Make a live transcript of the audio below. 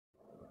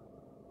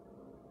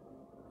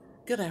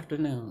Good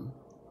afternoon.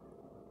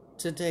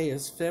 Today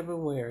is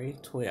February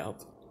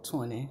 12th,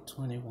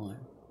 2021.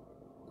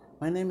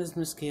 My name is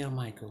Miss Gail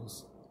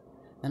Michaels,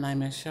 and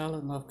I'm in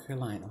Charlotte, North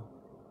Carolina.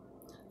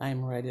 I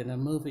am writing a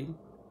movie.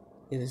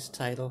 It is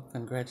titled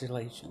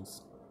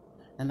Congratulations,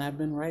 and I've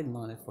been writing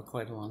on it for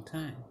quite a long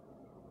time.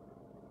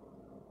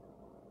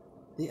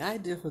 The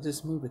idea for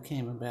this movie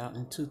came about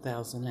in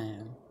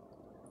 2009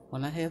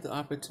 when I had the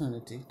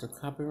opportunity to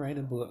copyright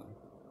a book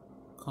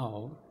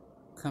called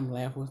Come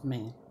Laugh With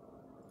Me.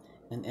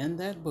 And in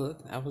that book,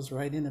 I was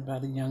writing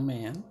about a young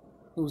man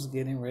who was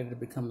getting ready to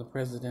become the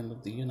President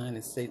of the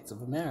United States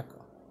of America.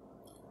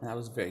 And I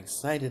was very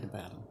excited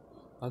about him.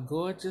 A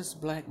gorgeous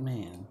black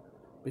man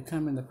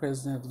becoming the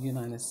President of the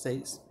United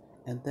States,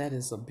 and that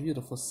is a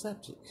beautiful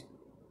subject.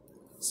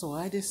 So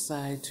I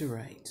decided to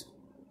write.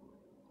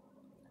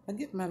 I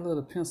get my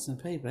little pencil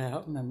and paper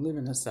out, and I'm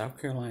living in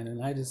South Carolina,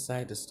 and I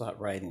decided to start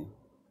writing.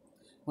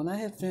 When I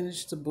had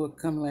finished the book,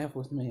 Come Laugh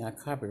With Me, I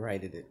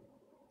copyrighted it,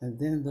 and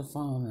then the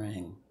phone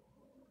rang.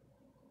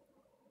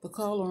 The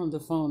caller on the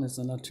phone is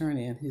an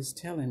attorney, and he's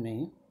telling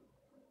me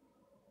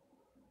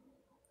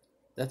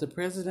that the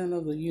President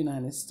of the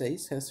United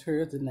States has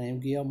heard the name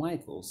Gail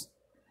Michaels,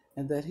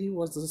 and that he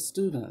was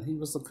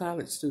a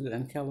college student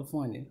in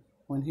California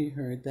when he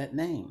heard that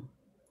name.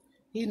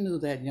 He knew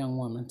that young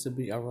woman to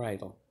be a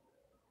writer,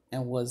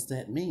 and was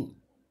that me?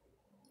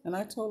 And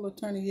I told the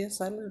attorney,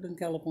 yes, I lived in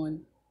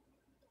California.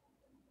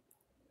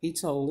 He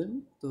told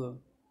him, the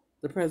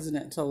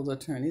president told the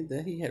attorney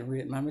that he had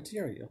read my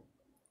material.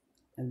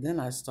 And then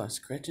I start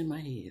scratching my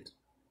head.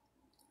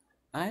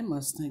 I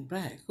must think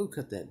back, who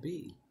could that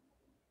be?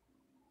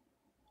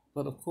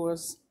 But of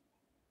course,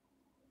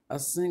 a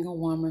single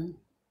woman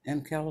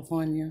in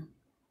California,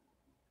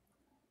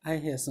 I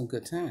had some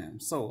good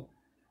times. So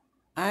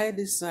I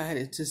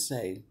decided to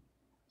say,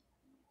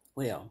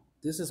 well,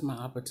 this is my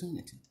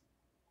opportunity.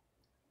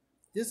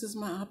 This is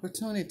my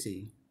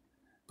opportunity.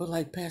 But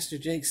like Pastor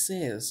Jake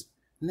says,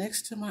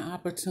 next to my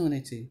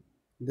opportunity,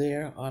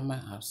 there are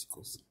my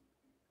obstacles.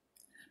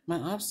 My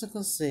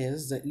obstacle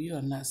says that you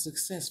are not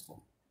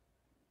successful,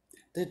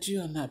 that you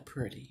are not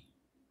pretty,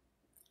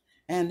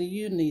 and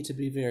you need to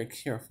be very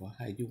careful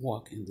how you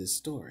walk in this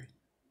story,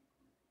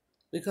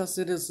 because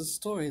it is a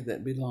story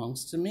that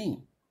belongs to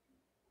me,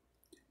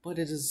 but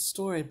it is a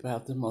story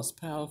about the most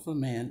powerful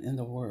man in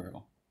the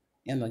world,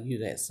 in the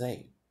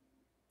USA,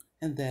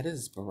 and that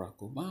is Barack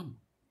Obama.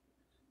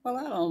 Well,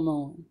 I don't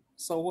know him,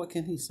 so what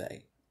can he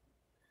say?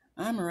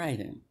 I'm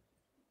writing.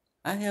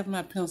 I have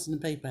my pencil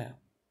and paper out.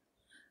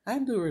 I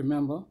do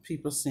remember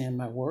people seeing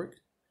my work,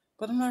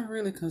 but I'm not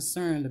really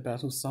concerned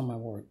about who saw my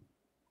work.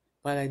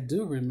 But I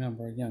do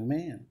remember a young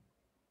man.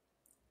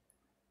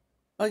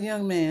 A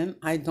young man,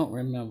 I don't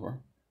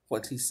remember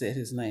what he said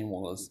his name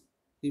was.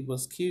 He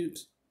was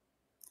cute,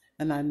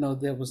 and I know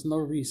there was no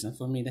reason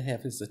for me to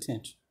have his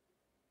attention.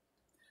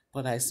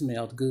 But I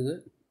smelled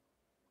good,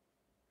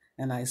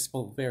 and I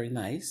spoke very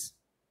nice.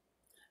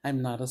 I'm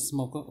not a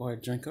smoker or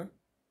a drinker.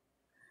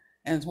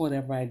 And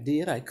whatever I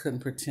did, I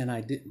couldn't pretend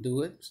I didn't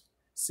do it,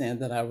 saying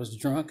that I was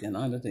drunk and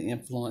under the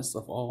influence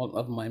of all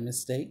of my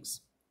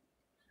mistakes.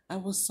 I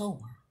was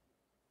sober,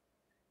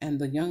 and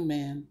the young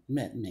man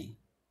met me.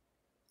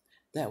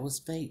 That was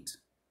fate.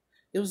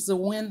 It was the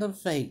wind of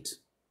fate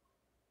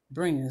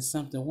bringing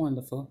something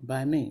wonderful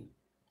by me.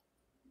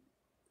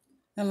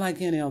 And like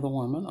any other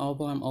woman,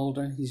 although I'm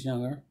older and he's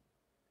younger,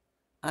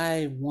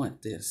 I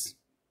want this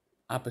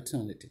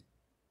opportunity.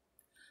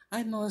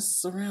 I know it's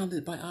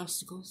surrounded by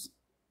obstacles.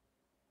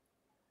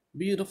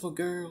 Beautiful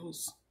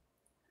girls,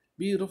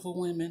 beautiful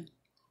women,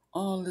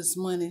 all this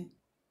money.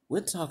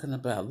 We're talking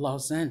about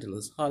Los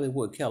Angeles,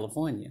 Hollywood,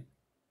 California.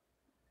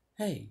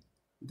 Hey,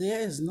 there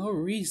is no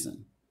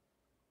reason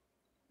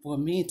for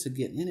me to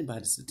get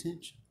anybody's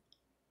attention.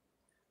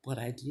 But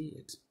I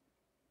did.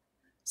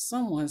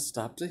 Someone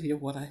stopped to hear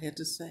what I had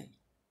to say.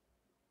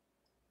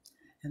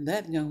 And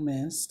that young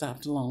man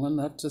stopped long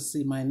enough to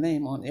see my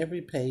name on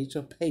every page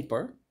of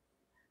paper,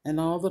 and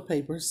all the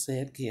papers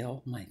said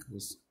Gail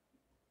Michaels.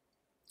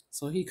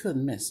 So he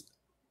couldn't miss it.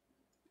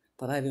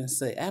 But I didn't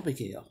say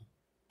Abigail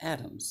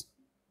Adams,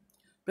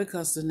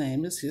 because the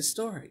name is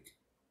historic.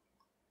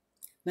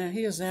 Now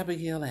here's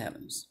Abigail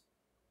Adams,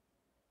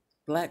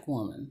 black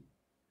woman,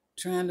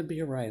 trying to be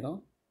a writer.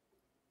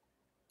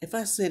 If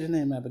I say the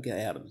name Abigail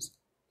Adams,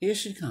 here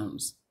she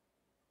comes.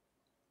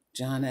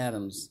 John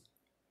Adams,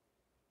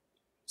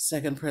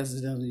 second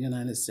president of the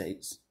United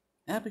States.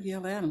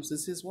 Abigail Adams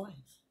is his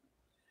wife.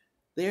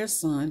 Their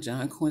son,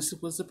 John Quincy,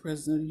 was the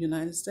president of the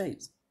United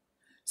States.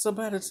 So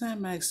by the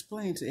time I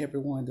explained to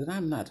everyone that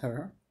I'm not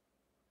her,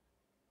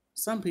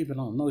 some people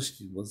don't know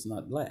she was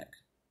not black,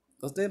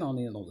 because they don't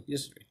even know the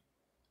history.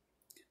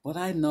 But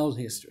I know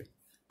the history,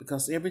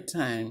 because every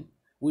time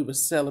we would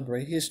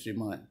celebrate History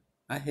Month,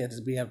 I had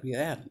to be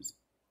Abigail Adams.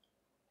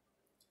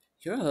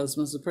 Your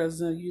husband's the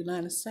president of the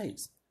United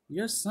States.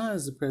 Your son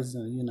is the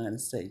president of the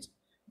United States.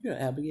 You're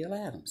Abigail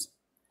Adams.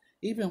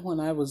 Even when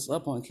I was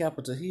up on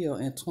Capitol Hill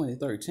in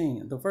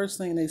 2013, the first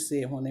thing they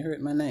said when they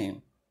heard my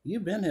name,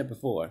 you've been here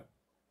before,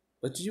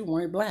 but you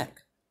weren't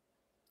black.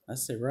 I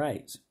said,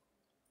 right.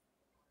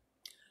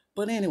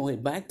 But anyway,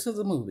 back to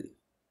the movie.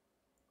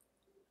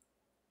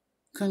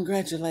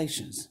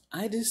 Congratulations.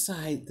 I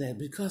decide that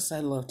because I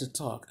love to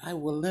talk, I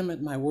will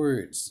limit my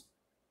words.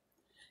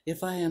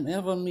 If I am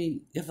ever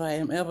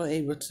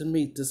able to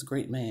meet this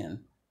great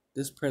man,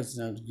 this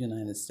President of the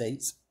United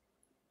States,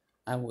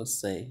 I will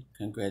say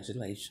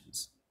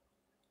congratulations.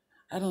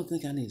 I don't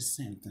think I need to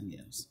say anything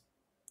else.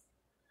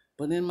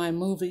 But in my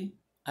movie,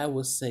 I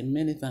will say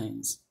many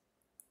things.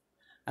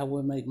 I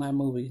will make my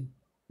movie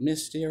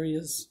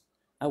mysterious.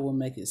 I will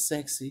make it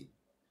sexy.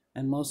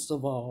 And most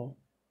of all,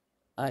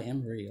 I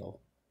am real.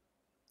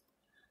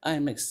 I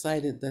am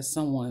excited that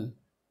someone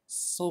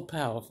so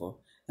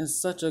powerful in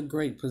such a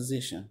great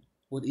position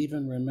would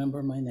even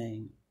remember my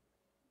name.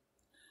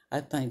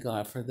 I thank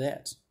God for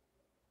that.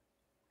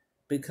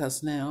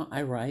 Because now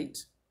I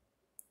write.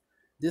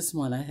 This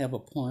one I have a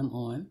poem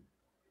on.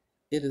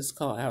 It is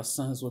called Our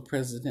Sons Were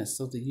Presidents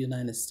of the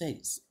United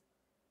States.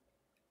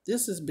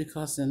 This is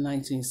because in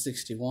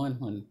 1961,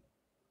 when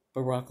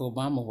Barack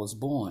Obama was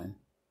born,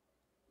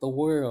 the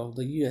world,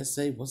 the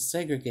USA, was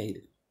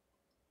segregated.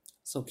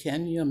 So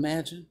can you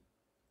imagine?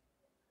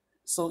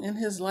 So in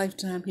his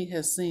lifetime, he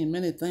has seen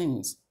many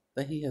things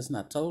that he has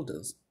not told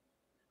us.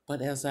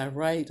 But as I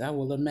write, I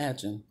will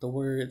imagine the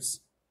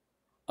words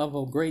of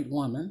a great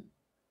woman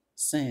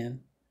saying,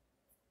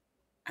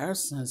 our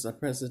sons are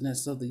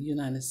presidents of the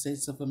United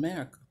States of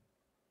America.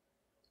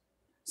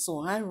 So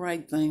I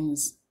write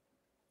things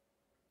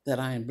that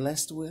I am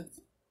blessed with.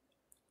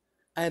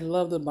 I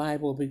love the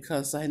Bible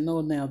because I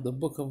know now the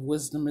book of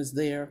wisdom is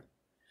there.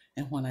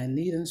 And when I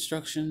need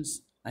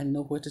instructions, I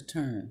know where to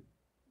turn.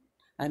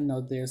 I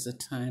know there's a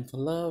time for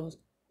love.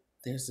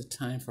 There's a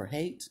time for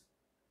hate.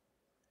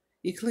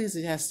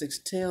 Ecclesiastes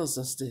tells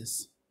us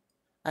this.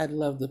 I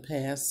love the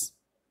past.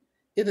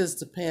 It is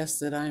the past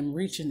that I'm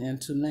reaching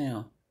into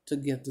now to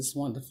get this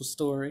wonderful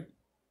story.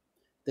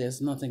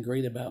 There's nothing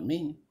great about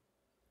me.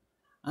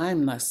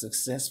 I'm not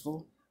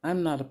successful.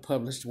 I'm not a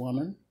published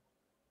woman,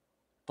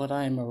 but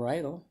I am a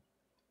writer.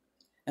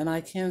 And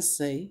I can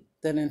say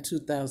that in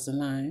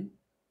 2009,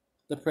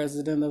 the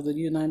President of the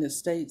United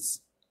States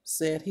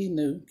said he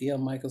knew Gail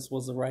Michaels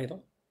was a writer,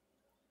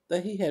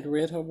 that he had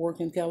read her work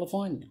in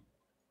California.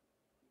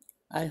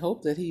 I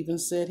hope that he even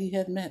said he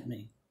had met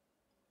me.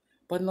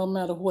 But no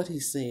matter what he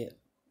said,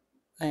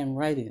 I am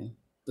writing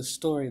the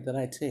story that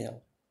I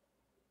tell.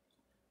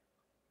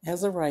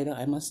 As a writer,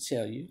 I must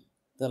tell you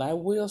that I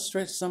will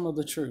stretch some of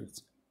the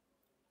truth.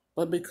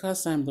 But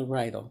because I'm the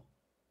writer,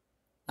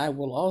 I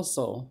will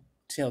also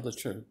tell the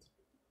truth.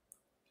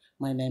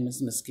 My name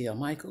is Miss Gail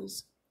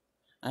Michaels.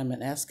 I'm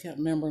an ASCAP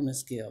member,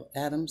 Miss Gail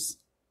Adams,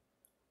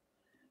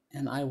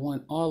 and I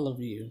want all of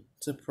you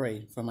to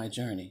pray for my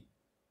journey.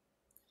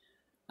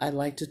 I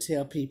like to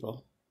tell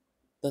people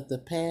that the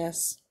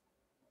past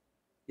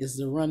is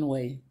the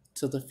runway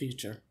to the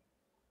future,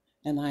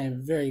 and I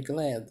am very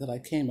glad that I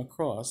came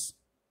across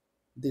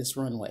this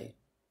runway.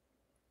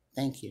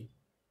 Thank you.